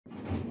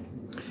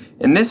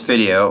In this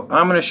video,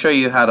 I'm going to show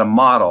you how to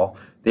model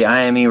the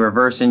IME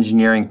reverse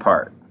engineering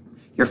part.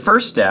 Your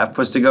first step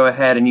was to go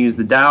ahead and use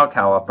the dial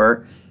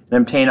caliper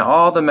and obtain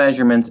all the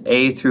measurements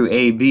A through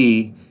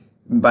AB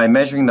by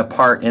measuring the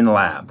part in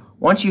lab.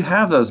 Once you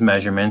have those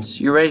measurements,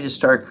 you're ready to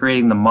start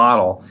creating the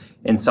model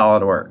in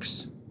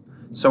SolidWorks.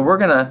 So we're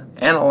going to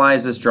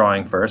analyze this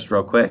drawing first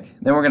real quick,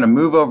 then we're going to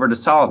move over to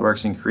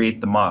SolidWorks and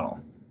create the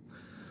model.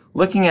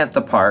 Looking at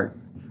the part,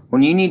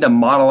 when you need to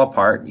model a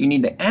part, you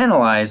need to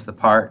analyze the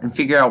part and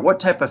figure out what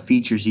type of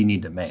features you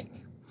need to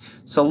make.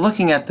 So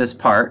looking at this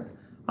part,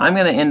 I'm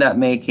going to end up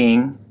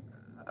making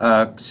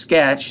a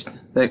sketch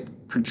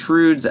that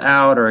protrudes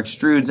out or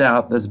extrudes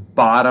out this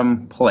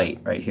bottom plate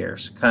right here.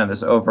 So kind of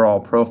this overall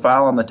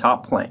profile on the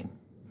top plane.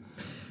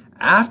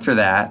 After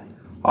that,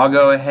 I'll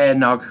go ahead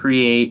and I'll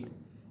create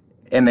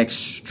an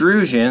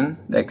extrusion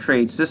that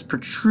creates this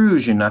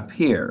protrusion up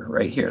here,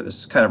 right here.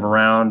 This is kind of a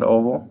round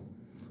oval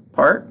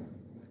part.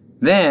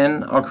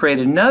 Then I'll create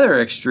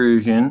another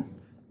extrusion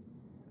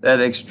that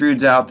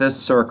extrudes out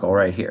this circle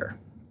right here.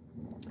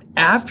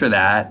 After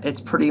that,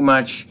 it's pretty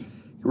much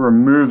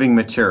removing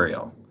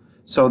material.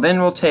 So then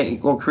we'll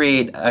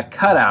create a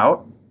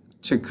cutout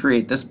to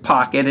create this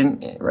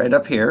pocket right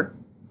up here,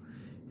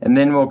 and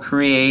then we'll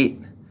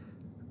create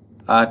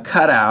a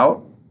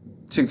cutout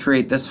to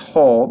create this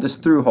hole, this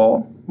through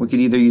hole. We could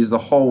either use the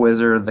hole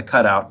wizard or the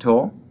cutout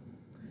tool,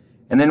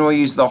 and then we'll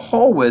use the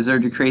hole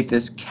wizard to create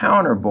this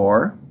counter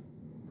bore.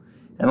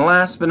 And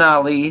last but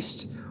not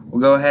least, we'll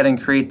go ahead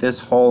and create this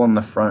hole in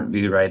the front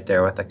view right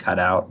there with the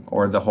cutout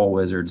or the hole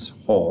wizard's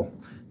hole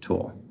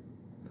tool.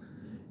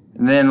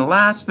 And then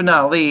last but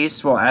not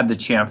least, we'll add the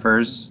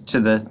chamfers to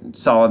the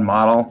solid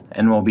model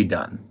and we'll be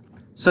done.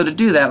 So to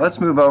do that, let's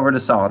move over to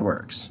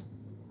SolidWorks.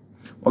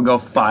 We'll go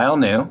File,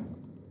 New,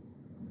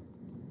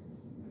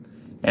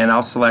 and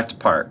I'll select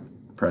Part.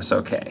 Press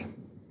OK.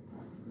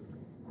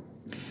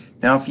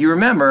 Now if you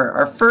remember,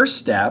 our first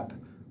step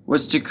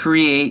was to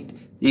create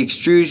the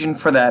extrusion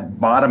for that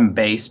bottom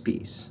base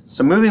piece.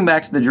 So moving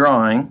back to the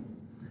drawing,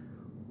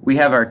 we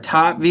have our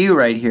top view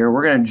right here.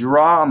 We're going to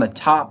draw on the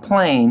top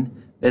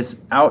plane this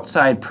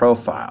outside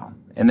profile,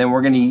 and then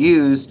we're going to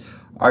use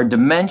our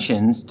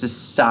dimensions to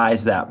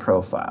size that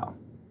profile.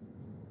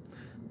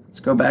 Let's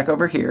go back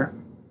over here.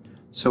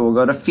 So we'll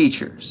go to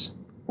Features.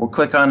 We'll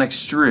click on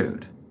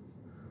Extrude.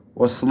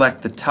 We'll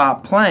select the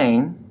top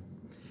plane,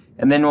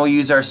 and then we'll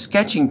use our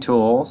sketching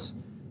tools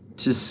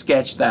to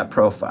sketch that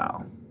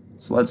profile.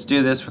 So let's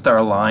do this with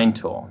our line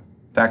tool.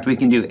 In fact, we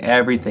can do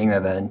everything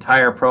of that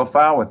entire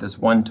profile with this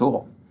one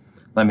tool.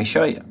 Let me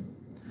show you.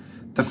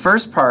 The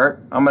first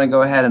part, I'm going to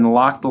go ahead and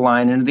lock the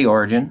line into the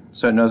origin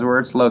so it knows where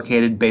it's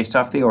located based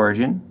off the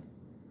origin,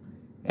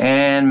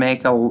 and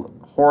make a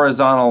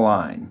horizontal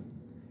line.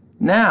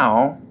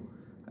 Now,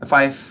 if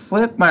I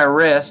flip my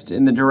wrist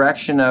in the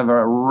direction of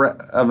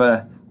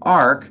an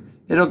arc,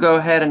 it'll go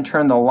ahead and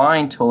turn the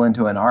line tool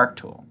into an arc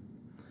tool.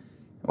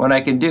 What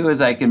I can do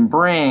is I can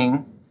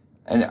bring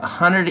a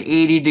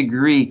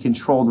 180-degree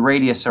controlled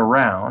radius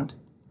around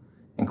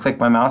and click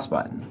my mouse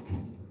button.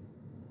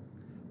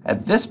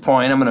 At this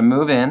point, I'm going to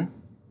move in.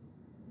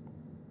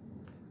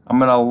 I'm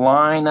going to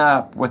line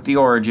up with the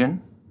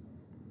origin.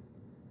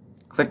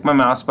 Click my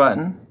mouse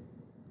button.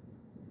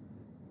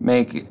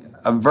 Make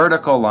a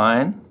vertical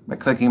line by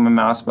clicking my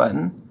mouse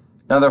button.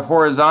 Another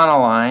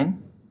horizontal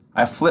line.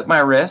 I flip my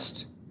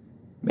wrist,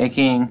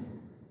 making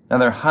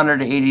another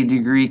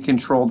 180-degree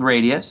controlled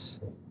radius.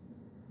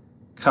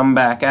 Come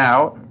back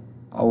out,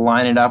 I'll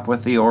line it up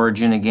with the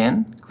origin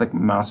again, click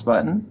my mouse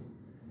button,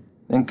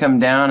 then come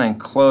down and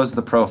close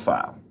the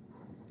profile.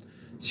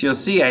 So you'll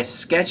see I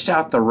sketched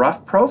out the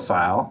rough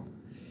profile,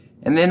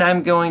 and then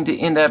I'm going to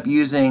end up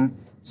using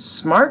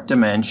Smart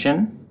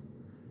Dimension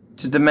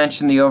to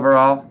dimension the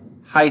overall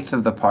height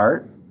of the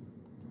part,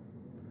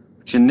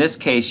 which in this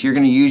case you're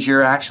going to use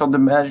your actual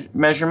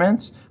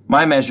measurements.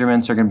 My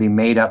measurements are going to be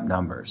made up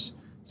numbers.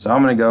 So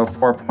I'm going to go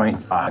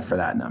 4.5 for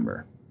that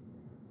number.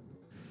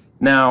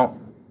 Now,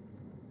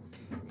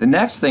 the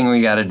next thing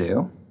we got to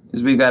do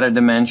is we've got a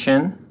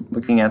dimension,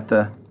 looking at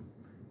the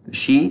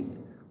sheet,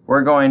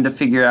 we're going to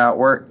figure out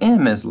where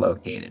M is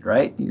located,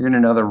 right? You're going to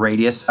know the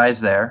radius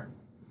size there.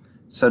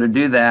 So to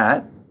do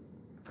that,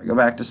 if I go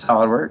back to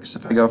SolidWorks,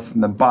 if I go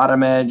from the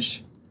bottom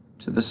edge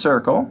to the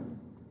circle,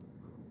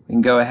 we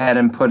can go ahead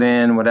and put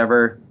in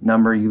whatever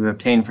number you've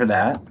obtained for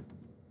that.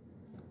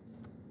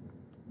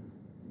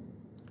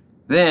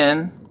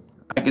 Then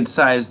I could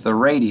size the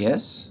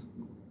radius.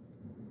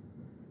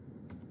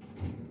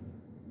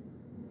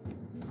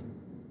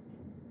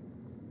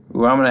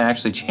 Ooh, I'm going to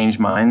actually change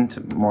mine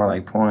to more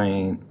like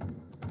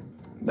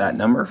that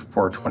number,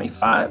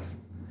 425.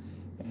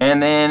 And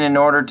then in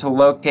order to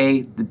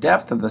locate the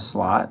depth of the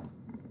slot,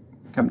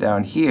 come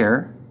down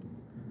here,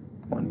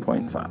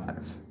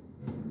 1.5.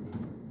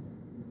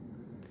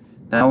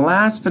 Now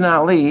last but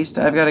not least,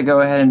 I've got to go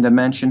ahead and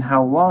dimension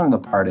how long the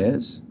part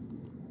is.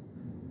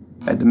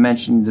 I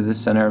dimension to the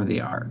center of the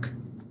arc.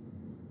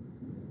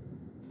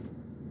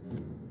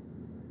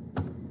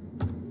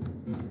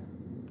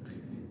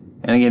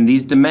 And again,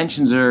 these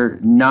dimensions are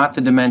not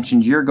the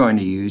dimensions you're going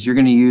to use. You're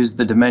going to use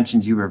the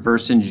dimensions you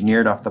reverse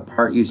engineered off the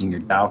part using your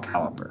dial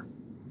caliper.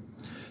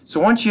 So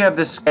once you have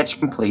this sketch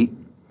complete,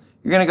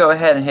 you're going to go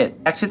ahead and hit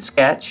Exit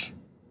Sketch,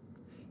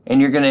 and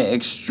you're going to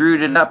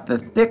extrude it up the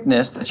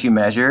thickness that you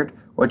measured,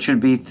 which would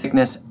be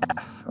thickness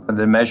F, or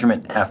the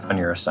measurement F on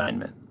your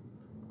assignment.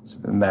 So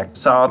moving back to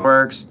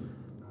SolidWorks,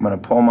 I'm going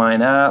to pull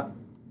mine up,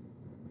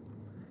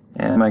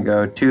 and I'm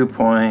going to go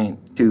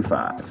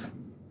 2.25.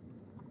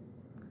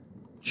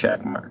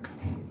 Check mark.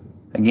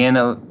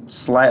 Again,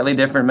 slightly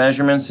different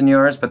measurements than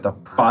yours, but the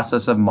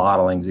process of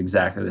modeling is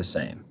exactly the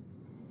same.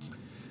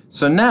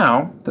 So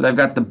now that I've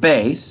got the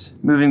base,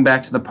 moving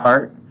back to the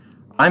part,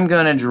 I'm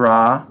going to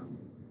draw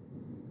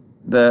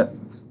the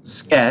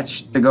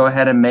sketch to go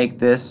ahead and make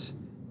this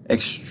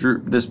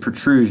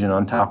protrusion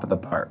on top of the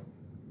part.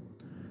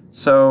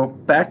 So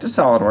back to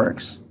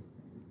SolidWorks,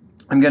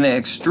 I'm going to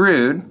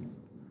extrude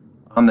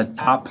on the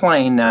top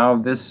plane now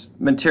of this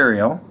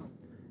material.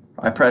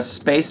 I press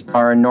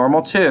spacebar and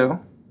normal 2,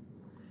 and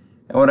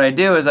what I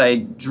do is I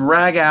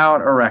drag out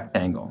a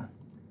rectangle.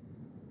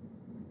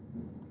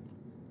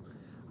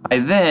 I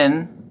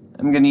then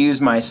am going to use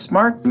my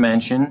smart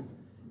dimension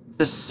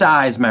to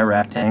size my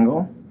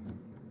rectangle.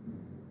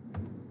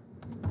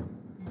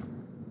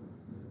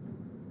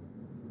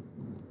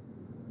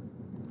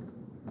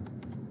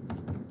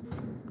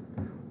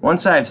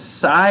 Once I've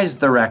sized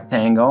the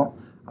rectangle,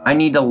 I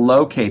need to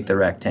locate the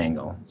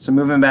rectangle. So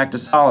moving back to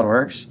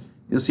SolidWorks,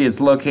 you'll see it's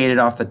located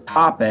off the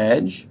top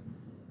edge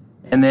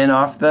and then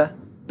off the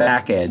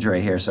back edge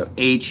right here, so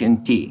H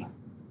and T.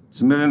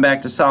 So moving back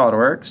to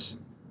SolidWorks,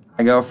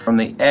 I go from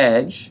the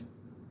edge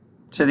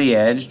to the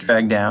edge,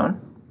 drag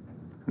down.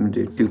 I'm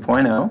going to do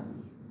 2.0.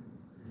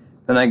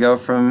 Then I go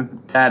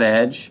from that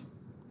edge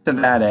to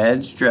that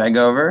edge, drag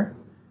over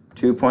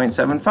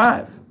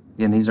 2.75.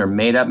 Again, these are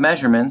made up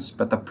measurements,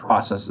 but the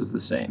process is the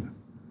same.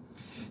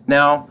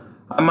 Now,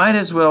 I might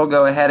as well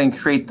go ahead and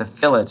create the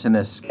fillets in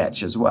this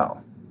sketch as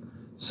well.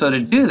 So to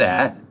do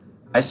that,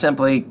 I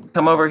simply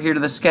come over here to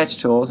the sketch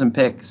tools and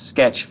pick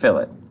Sketch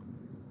Fillet.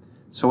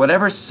 So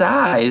whatever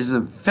size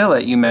of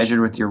fillet you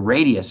measured with your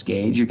radius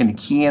gauge, you're going to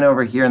key in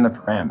over here in the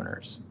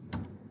parameters.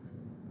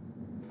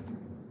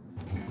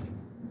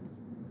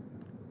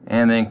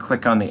 And then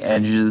click on the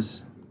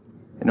edges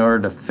in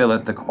order to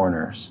fillet the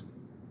corners.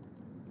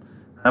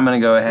 I'm going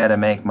to go ahead and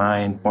make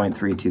mine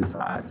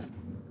 0.325.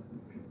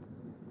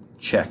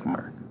 Check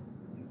mark.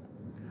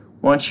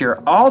 Once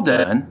you're all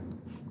done,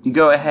 you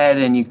go ahead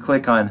and you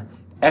click on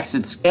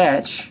Exit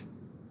Sketch,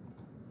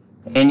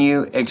 and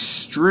you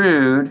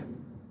extrude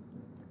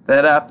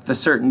that up the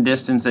certain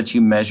distance that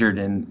you measured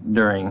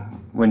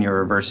when you're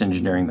reverse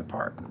engineering the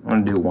part. I'm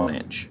going to do 1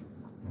 inch.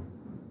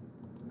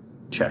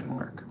 Check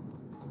mark.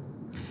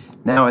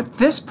 Now at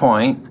this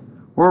point,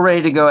 we're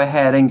ready to go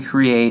ahead and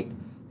create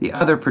the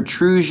other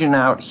protrusion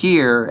out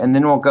here, and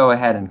then we'll go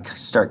ahead and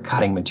start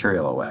cutting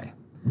material away.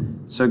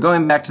 So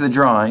going back to the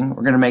drawing,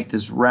 we're going to make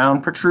this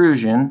round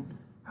protrusion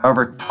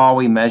however tall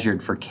we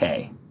measured for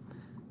K.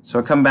 So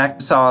I'll come back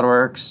to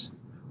SolidWorks,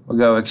 we'll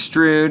go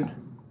extrude,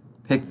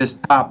 pick this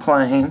top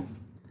plane,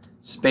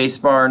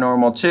 spacebar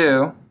normal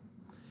 2,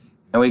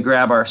 and we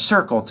grab our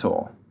circle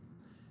tool.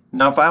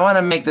 Now if I want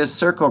to make this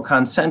circle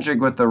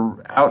concentric with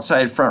the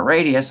outside front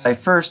radius, I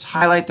first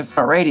highlight the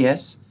front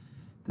radius,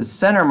 the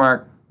center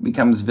mark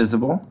becomes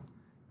visible,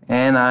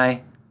 and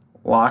I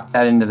lock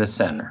that into the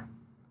center.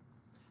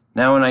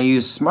 Now when I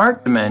use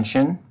Smart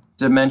Dimension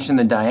to dimension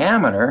the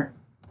diameter,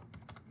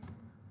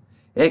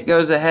 it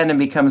goes ahead and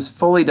becomes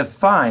fully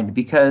defined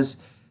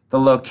because the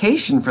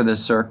location for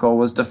this circle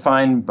was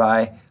defined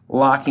by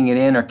locking it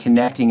in or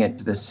connecting it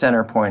to the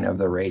center point of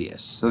the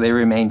radius. So they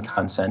remain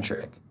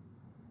concentric.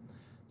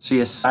 So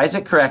you size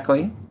it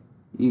correctly,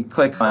 you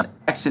click on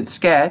Exit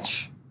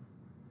Sketch,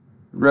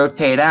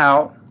 rotate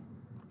out,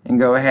 and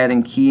go ahead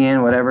and key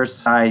in whatever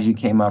size you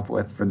came up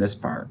with for this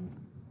part.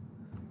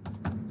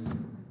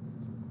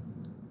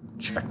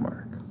 Check mark.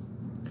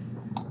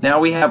 Now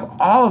we have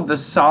all of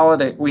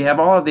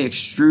the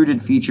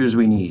extruded features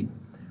we need.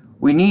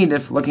 We need,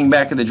 if looking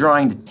back at the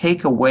drawing, to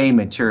take away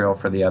material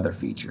for the other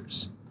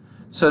features.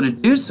 So to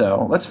do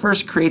so, let's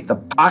first create the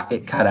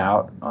pocket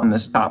cutout on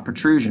this top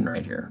protrusion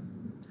right here.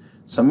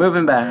 So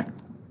moving back to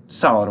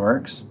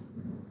SolidWorks,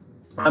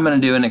 I'm going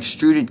to do an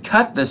extruded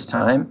cut this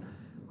time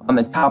on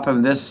the top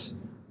of this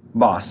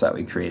boss that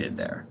we created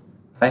there.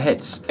 If I hit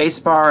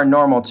spacebar and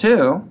normal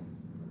 2,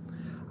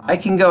 I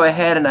can go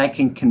ahead and I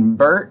can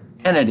convert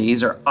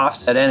entities or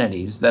offset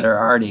entities that are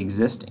already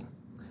existing.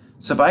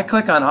 So if I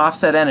click on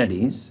offset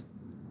entities,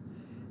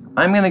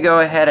 I'm going to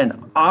go ahead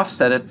and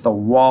offset it the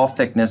wall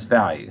thickness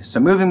value. So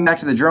moving back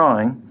to the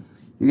drawing,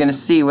 you're going to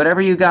see whatever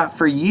you got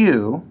for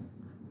U,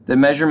 the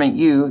measurement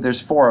U,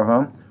 there's 4 of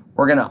them,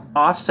 we're going to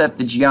offset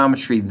the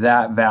geometry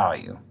that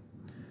value.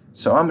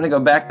 So I'm going to go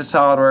back to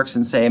SolidWorks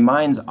and say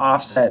mine's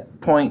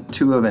offset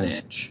 0.2 of an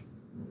inch.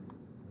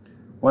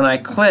 When I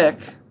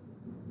click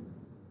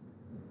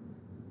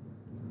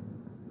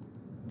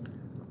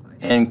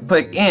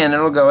in,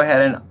 it'll go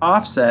ahead and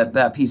offset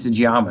that piece of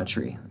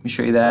geometry. Let me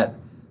show you that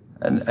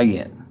and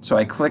again. So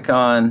I click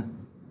on,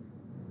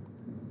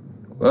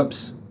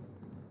 whoops,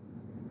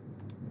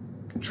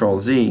 Control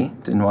Z,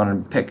 didn't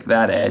want to pick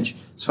that edge.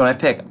 So when I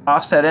pick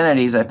offset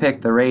entities, I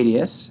pick the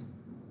radius,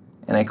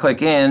 and I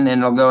click in,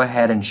 and it'll go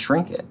ahead and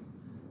shrink it.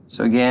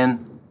 So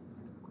again,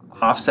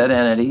 offset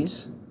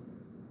entities,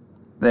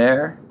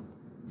 there,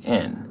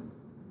 in.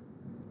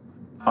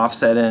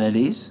 Offset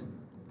entities,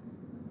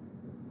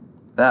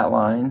 that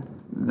line,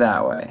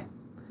 that way.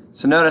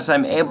 So notice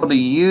I'm able to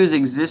use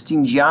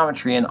existing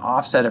geometry and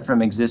offset it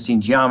from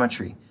existing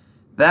geometry.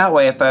 That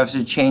way, if I was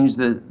to change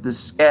the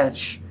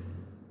sketch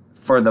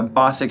for the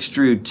Boss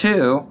Extrude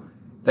 2,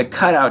 the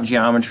cutout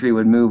geometry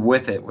would move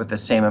with it with the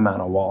same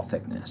amount of wall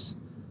thickness.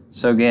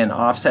 So again,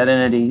 offset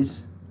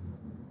entities,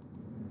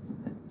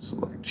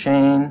 select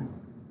chain,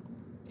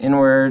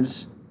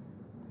 inwards,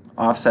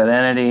 offset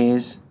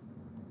entities,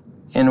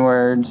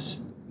 inwards,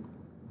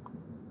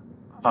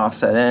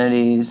 offset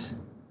entities,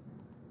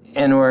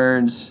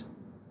 inwards,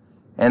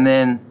 and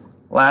then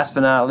last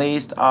but not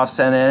least,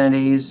 offset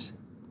entities,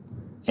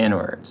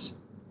 inwards.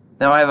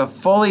 Now I have a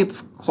fully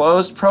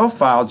closed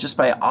profile just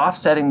by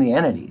offsetting the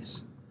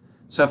entities.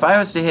 So if I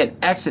was to hit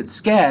exit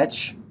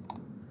sketch,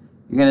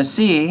 you're going to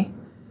see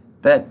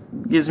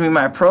that gives me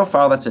my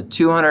profile. That's a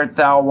 200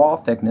 thou wall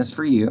thickness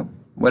for you.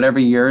 Whatever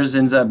yours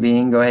ends up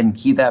being, go ahead and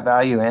key that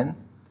value in.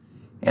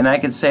 And I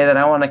can say that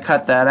I want to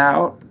cut that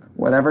out,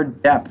 whatever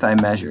depth I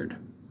measured.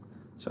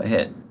 So I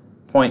hit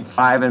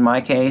 0.5 in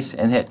my case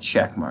and hit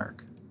check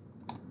mark.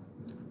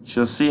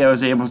 So you'll see I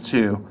was able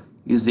to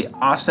use the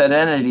offset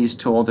entities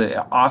tool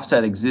to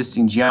offset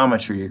existing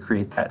geometry to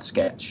create that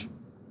sketch.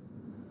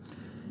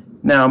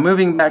 Now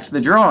moving back to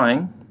the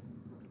drawing,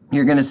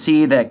 you're going to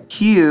see that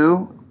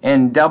Q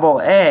and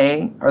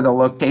AA are the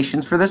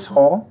locations for this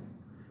hole.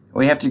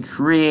 We have to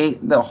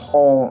create the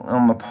hole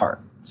on the part.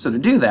 So to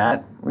do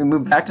that, we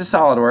move back to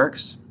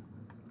SolidWorks.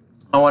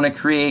 I want to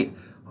create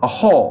a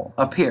hole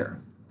up here.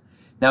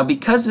 Now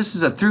because this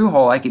is a through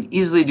hole, I could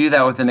easily do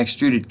that with an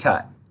extruded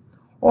cut.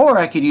 Or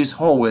I could use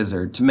Hole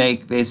Wizard to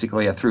make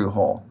basically a through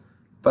hole.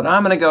 But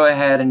I'm going to go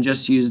ahead and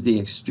just use the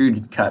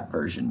extruded cut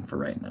version for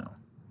right now.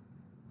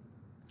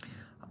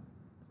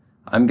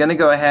 I'm going to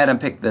go ahead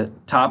and pick the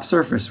top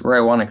surface where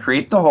I want to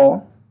create the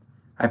hole.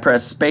 I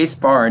press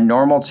spacebar and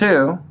normal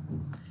 2.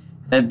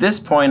 And at this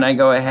point I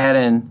go ahead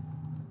and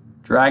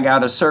drag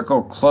out a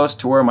circle close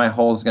to where my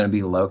hole is going to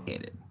be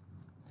located.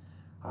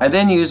 I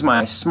then use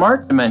my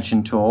Smart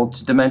Dimension tool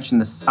to dimension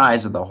the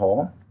size of the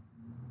hole.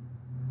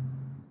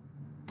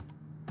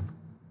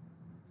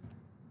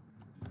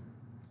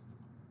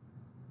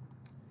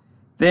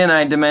 Then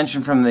I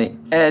dimension from the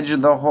edge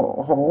of the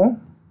hole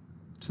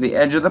to the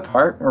edge of the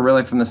part, or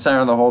really from the center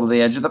of the hole to the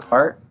edge of the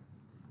part.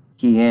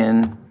 Key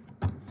in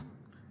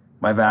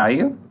my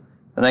value.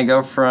 Then I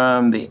go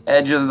from the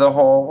edge of the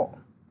hole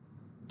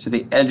to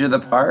the edge of the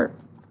part.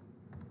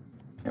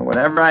 And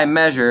whatever I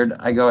measured,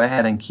 I go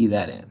ahead and key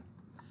that in.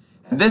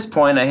 At this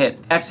point, I hit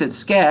exit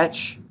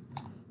sketch.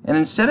 And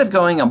instead of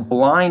going a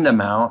blind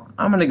amount,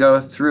 I'm going to go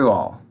through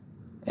all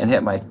and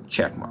hit my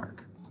check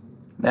mark.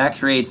 That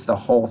creates the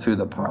hole through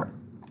the part.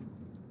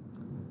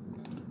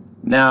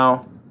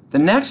 Now, the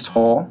next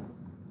hole,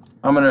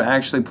 I'm going to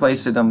actually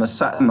place it on the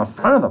side, on the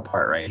front of the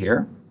part right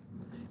here.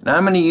 And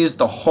I'm going to use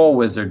the Hole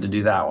Wizard to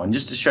do that one,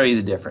 just to show you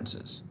the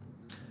differences.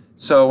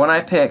 So when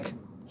I pick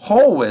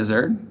Hole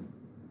Wizard,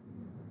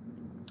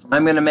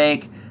 I'm going to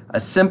make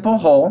a simple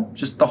hole,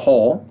 just the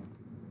hole.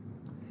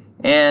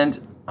 And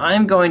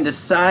I'm going to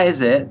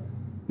size it,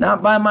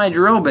 not by my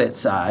drill bit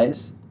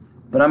size,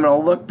 but I'm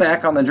going to look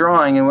back on the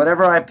drawing, and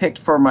whatever I picked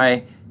for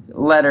my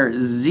letter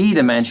Z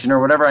dimension, or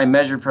whatever I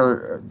measured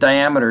for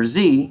diameter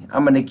Z,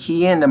 I'm going to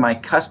key into my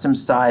custom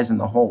size in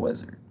the Hole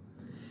Wizard.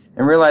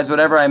 And realize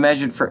whatever I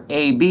measured for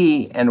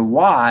AB and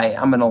Y,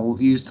 I'm going to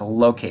use to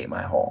locate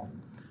my hole.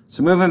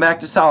 So moving back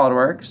to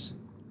SolidWorks,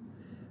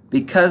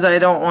 because I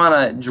don't want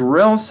a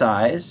drill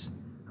size,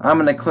 I'm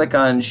going to click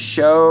on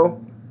Show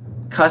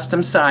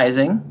Custom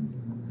Sizing,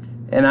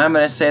 and I'm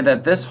going to say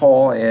that this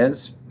hole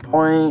is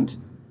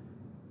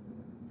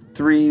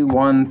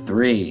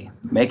 0.313,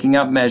 making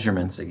up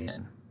measurements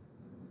again.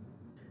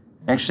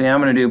 Actually, I'm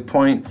going to do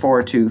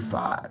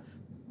 0.425.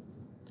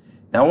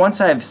 Now once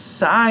I've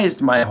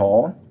sized my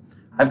hole,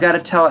 I've got to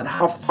tell it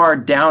how far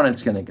down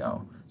it's going to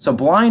go. So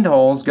blind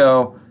holes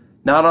go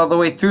not all the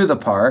way through the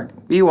part.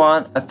 We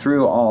want a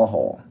through all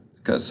hole,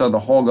 so the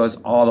hole goes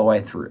all the way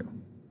through.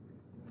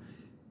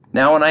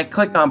 Now when I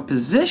click on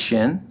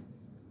position,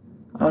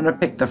 I'm going to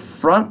pick the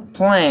front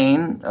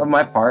plane of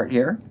my part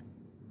here.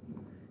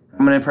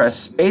 I'm going to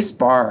press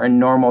spacebar and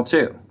normal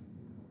 2.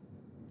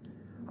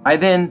 I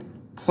then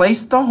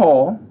place the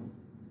hole,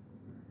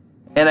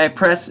 and I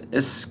press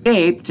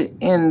escape to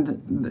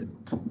end,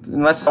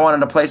 unless I wanted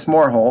to place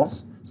more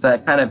holes. So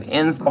that kind of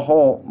ends the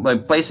hole by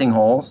placing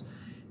holes.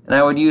 And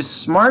I would use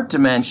Smart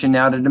Dimension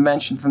now to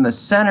dimension from the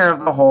center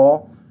of the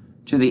hole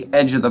to the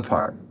edge of the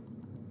part.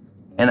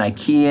 And I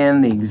key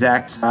in the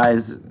exact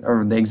size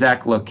or the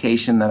exact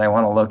location that I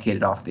want to locate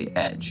it off the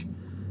edge.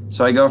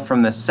 So I go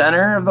from the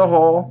center of the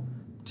hole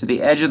to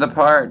the edge of the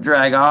part,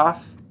 drag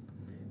off,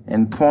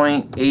 and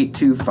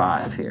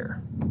 0.825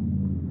 here.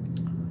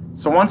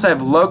 So once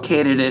I've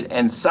located it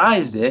and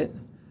sized it,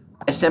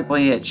 I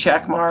simply hit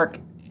check mark,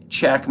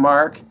 check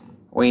mark.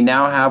 We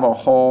now have a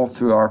hole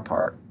through our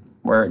part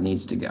where it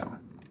needs to go.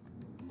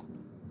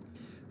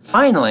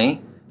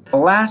 Finally, the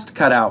last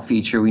cutout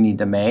feature we need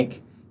to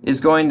make is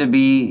going to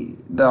be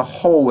the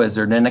hole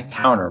wizard and a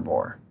counter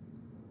bore.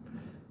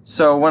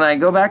 So when I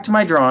go back to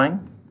my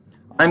drawing,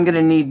 I'm going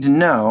to need to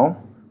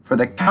know, for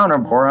the counter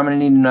bore, I'm going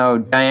to need to know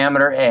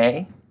diameter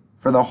A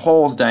for the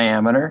hole's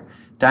diameter,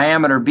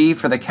 diameter B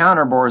for the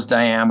counter bore's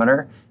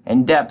diameter,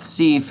 and depth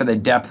C for the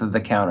depth of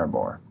the counter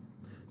bore.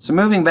 So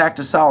moving back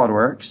to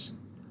SolidWorks,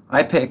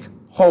 I pick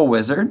hole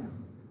wizard,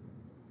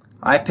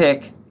 I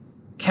pick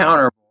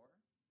counter bore.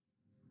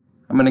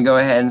 I'm going to go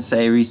ahead and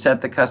say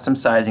reset the custom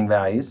sizing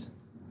values.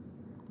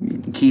 You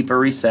can keep a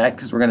reset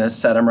because we're going to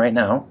set them right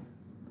now.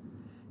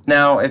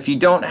 Now, if you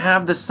don't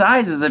have the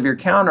sizes of your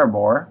counter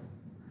bore,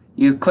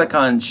 you click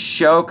on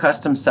Show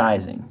Custom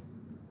Sizing.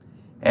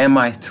 And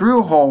my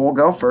through hole will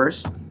go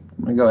first.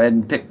 I'm going to go ahead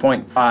and pick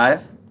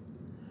 0.5.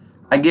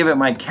 I give it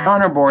my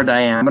counter bore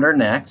diameter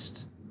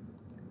next.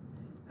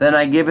 Then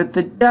I give it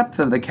the depth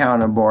of the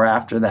counter bore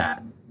after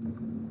that.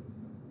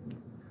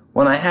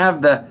 When I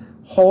have the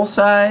hole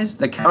size,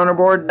 the counter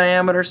bore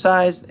diameter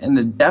size, and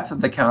the depth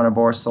of the counter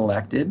bore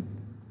selected,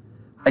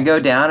 I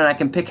go down and I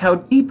can pick how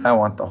deep I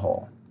want the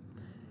hole.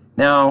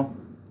 Now,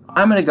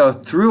 I'm going to go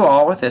through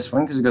all with this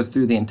one because it goes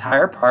through the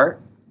entire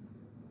part.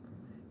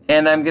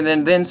 And I'm going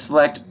to then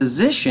select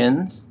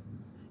positions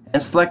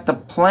and select the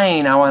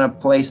plane I want to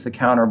place the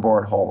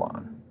counterboard hole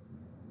on.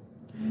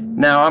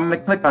 Now, I'm going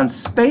to click on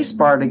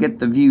spacebar to get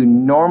the view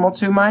normal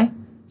to my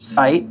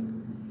site.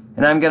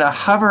 And I'm going to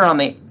hover on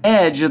the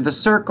edge of the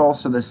circle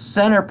so the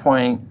center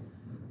point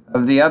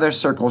of the other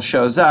circle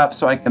shows up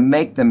so I can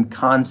make them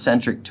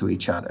concentric to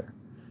each other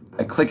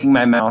by clicking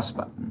my mouse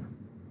button.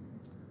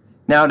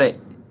 Now to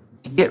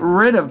get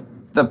rid of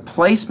the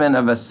placement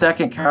of a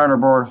second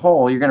counterboard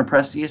hole, you're going to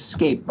press the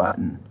escape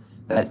button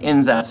that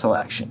ends that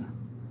selection.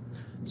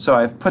 So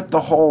I've put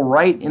the hole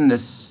right in the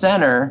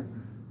center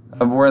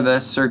of where the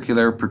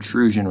circular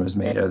protrusion was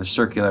made, or the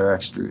circular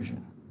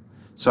extrusion.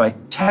 So I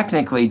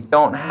technically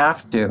don't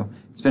have to.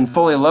 It's been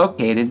fully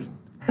located,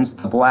 hence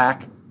the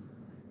black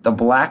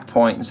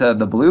point instead of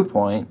the blue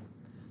point.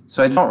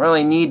 So I don't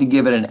really need to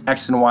give it an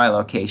X and Y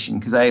location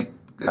because I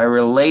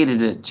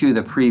related it to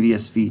the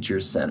previous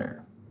features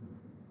center.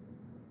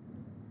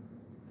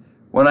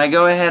 When I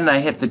go ahead and I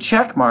hit the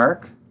check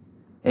mark,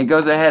 it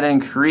goes ahead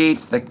and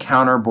creates the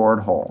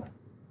counterboard hole.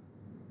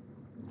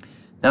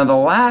 Now the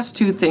last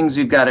two things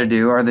we've got to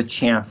do are the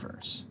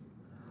chamfers.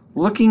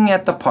 Looking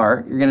at the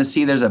part, you're going to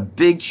see there's a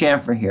big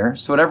chamfer here.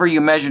 So whatever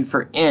you measured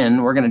for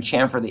in, we're going to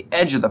chamfer the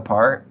edge of the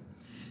part.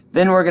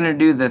 Then we're going to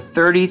do the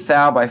 30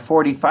 thou by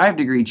 45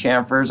 degree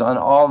chamfers on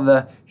all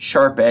the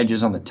sharp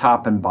edges on the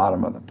top and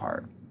bottom of the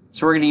part.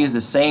 So we're going to use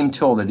the same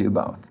tool to do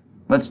both.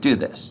 Let's do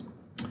this.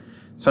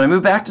 So when I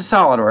move back to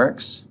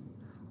SolidWorks,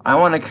 I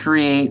want to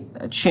create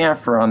a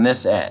chamfer on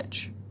this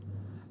edge.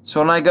 So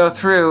when I go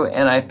through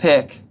and I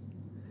pick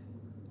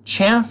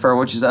chamfer,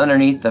 which is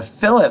underneath the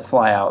fillet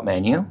flyout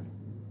menu,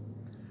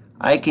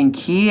 I can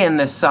key in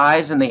the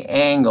size and the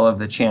angle of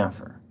the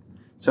chamfer.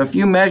 So if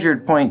you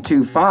measured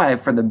 0.25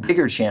 for the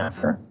bigger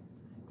chamfer,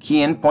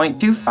 key in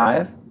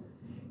 0.25,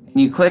 and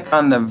you click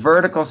on the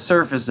vertical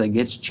surface that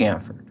gets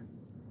chamfered.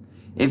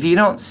 If you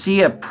don't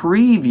see a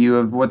preview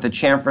of what the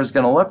chamfer is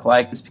going to look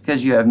like, it's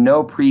because you have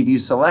no preview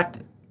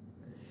selected.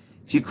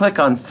 If you click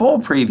on full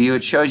preview,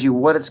 it shows you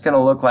what it's going to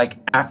look like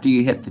after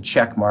you hit the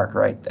check mark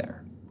right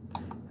there.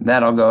 And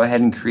that'll go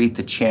ahead and create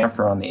the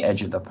chamfer on the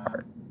edge of the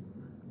part.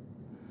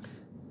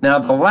 Now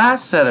the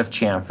last set of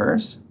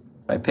chamfers,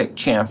 if I pick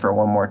chamfer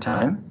one more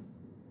time,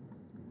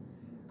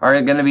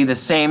 are going to be the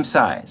same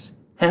size.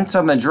 Hence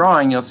on the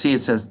drawing you'll see it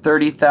says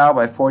 30 thou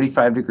by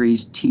 45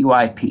 degrees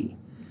TYP.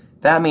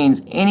 That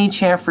means any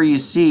chamfer you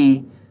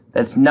see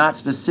that's not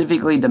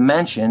specifically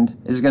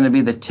dimensioned is going to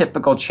be the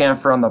typical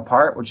chamfer on the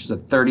part, which is a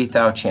 30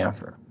 thou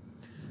chamfer.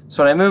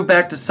 So when I move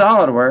back to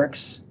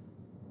SolidWorks,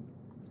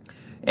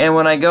 and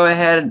when I go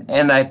ahead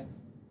and I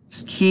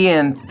key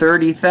in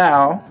 30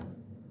 thou,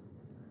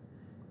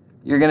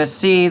 you're going to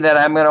see that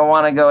I'm going to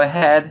want to go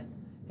ahead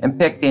and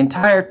pick the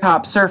entire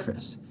top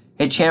surface.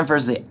 It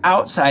chamfers the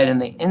outside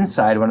and the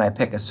inside when I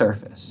pick a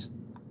surface.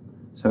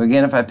 So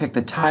again, if I pick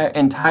the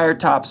entire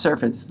top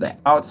surface, the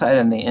outside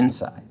and the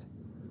inside.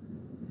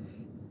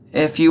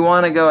 If you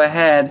want to go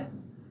ahead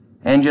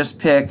and just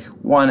pick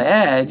one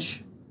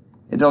edge,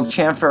 it'll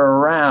chamfer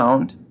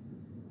around,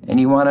 and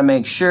you want to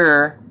make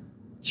sure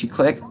that you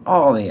click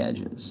all the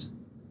edges.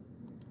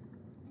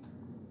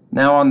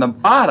 Now on the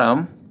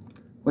bottom,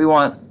 we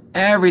want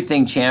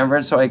everything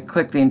chamfered, so I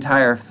click the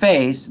entire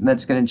face, and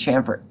that's going to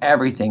chamfer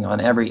everything on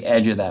every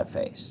edge of that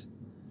face.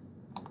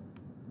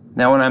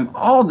 Now when I'm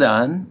all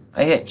done,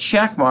 I hit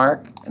check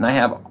mark, and I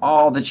have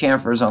all the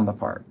chamfers on the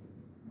part.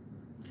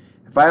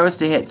 If I was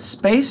to hit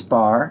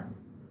spacebar,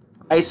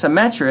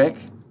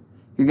 isometric,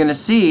 you're going to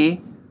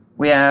see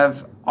we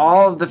have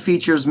all of the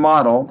features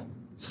modeled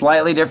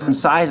slightly different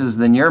sizes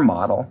than your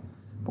model.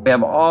 But we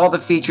have all the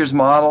features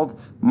modeled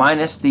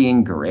minus the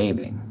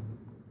engraving.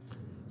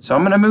 So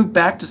I'm going to move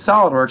back to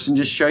SolidWorks and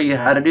just show you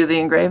how to do the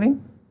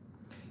engraving.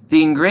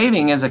 The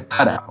engraving is a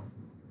cutout.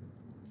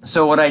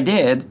 So what I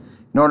did,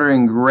 in order to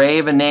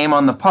engrave a name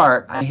on the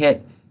part, I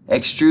hit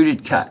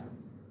extruded cut.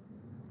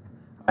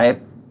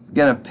 I'm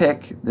going to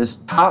pick this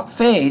top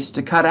face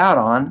to cut out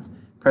on,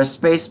 press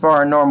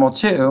spacebar and normal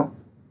 2.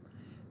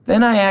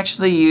 Then I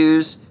actually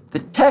use the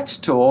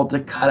text tool to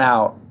cut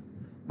out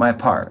my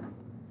part.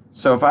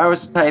 So if I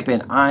was to type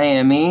in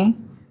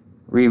IME,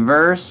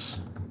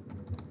 reverse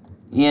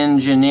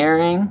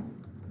engineering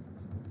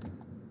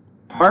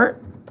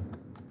part,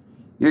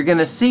 you're going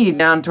to see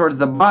down towards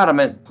the bottom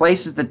it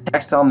places the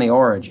text on the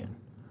origin.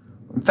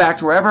 In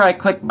fact, wherever I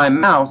click my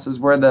mouse is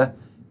where the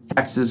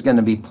text is going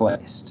to be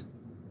placed.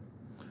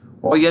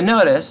 Well, you'll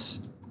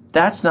notice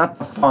that's not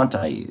the font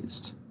I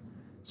used.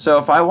 So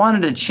if I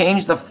wanted to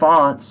change the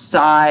font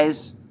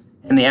size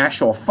and the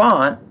actual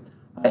font,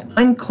 I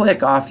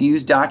unclick off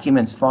Use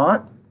Documents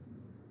Font,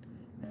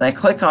 and I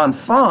click on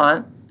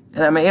Font,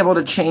 and I'm able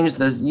to change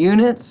the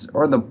units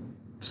or the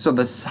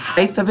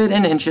height of it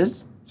in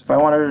inches. So if I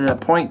wanted it at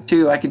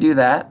 0.2, I could do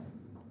that.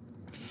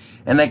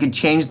 And I could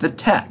change the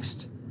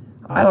text.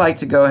 I like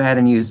to go ahead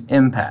and use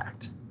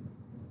Impact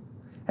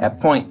at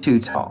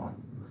 0.2 tall.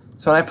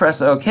 So when I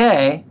press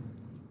OK,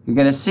 you're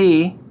going to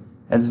see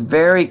it's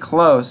very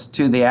close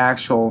to the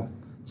actual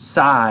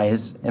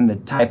size and the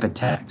type of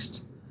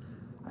text.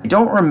 I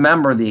don't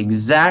remember the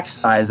exact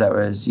size that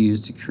was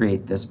used to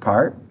create this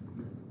part.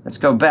 Let's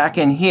go back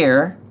in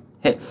here,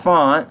 hit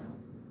font.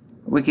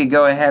 We could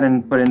go ahead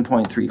and put in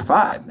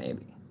 0.35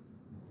 maybe.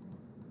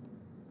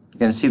 You're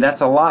going to see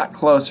that's a lot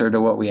closer to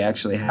what we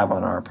actually have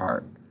on our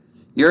part.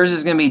 Yours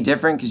is going to be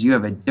different because you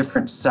have a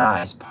different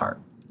size part.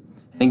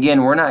 And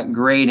again, we're not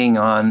grading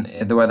on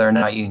whether or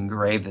not you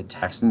engrave the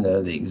text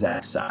into the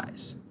exact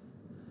size.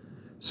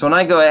 So when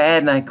I go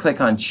ahead and I click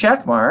on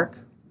check mark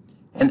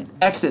and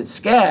exit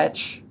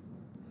sketch,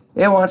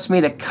 it wants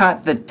me to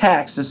cut the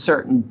text a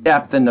certain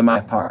depth into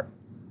my part.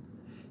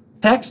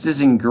 Text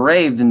is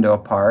engraved into a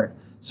part,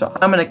 so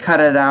I'm going to cut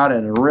it out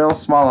at a real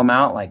small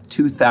amount, like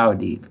 2 thou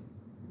deep.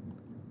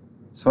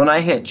 So when I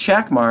hit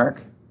check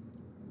mark,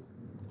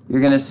 you're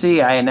going to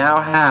see I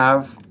now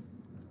have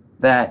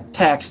that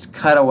text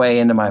cut away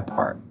into my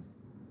part.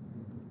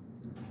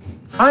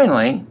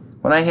 Finally,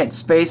 when I hit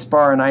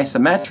spacebar and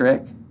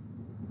isometric,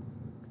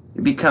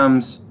 it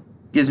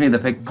gives me the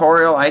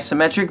pictorial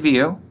isometric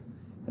view.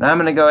 And I'm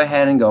going to go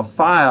ahead and go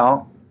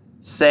File,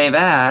 Save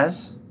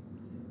As,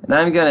 and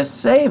I'm going to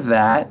save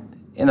that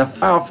in a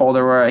file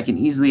folder where I can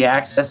easily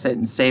access it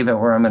and save it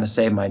where I'm going to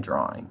save my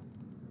drawing.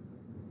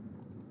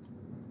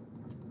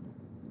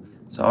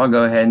 So I'll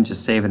go ahead and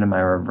just save it in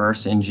my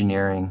reverse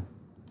engineering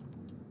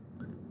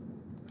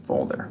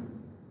folder.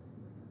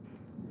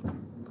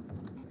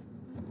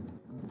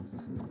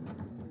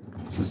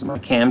 This is my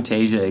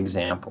Camtasia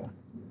example.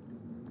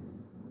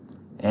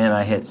 And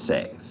I hit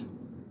save.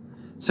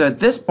 So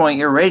at this point,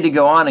 you're ready to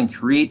go on and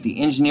create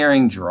the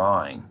engineering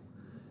drawing.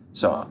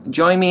 So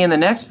join me in the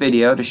next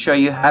video to show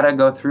you how to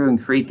go through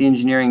and create the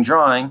engineering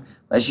drawing,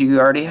 as you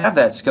already have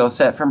that skill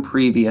set from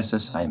previous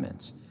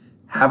assignments.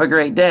 Have a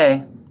great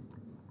day.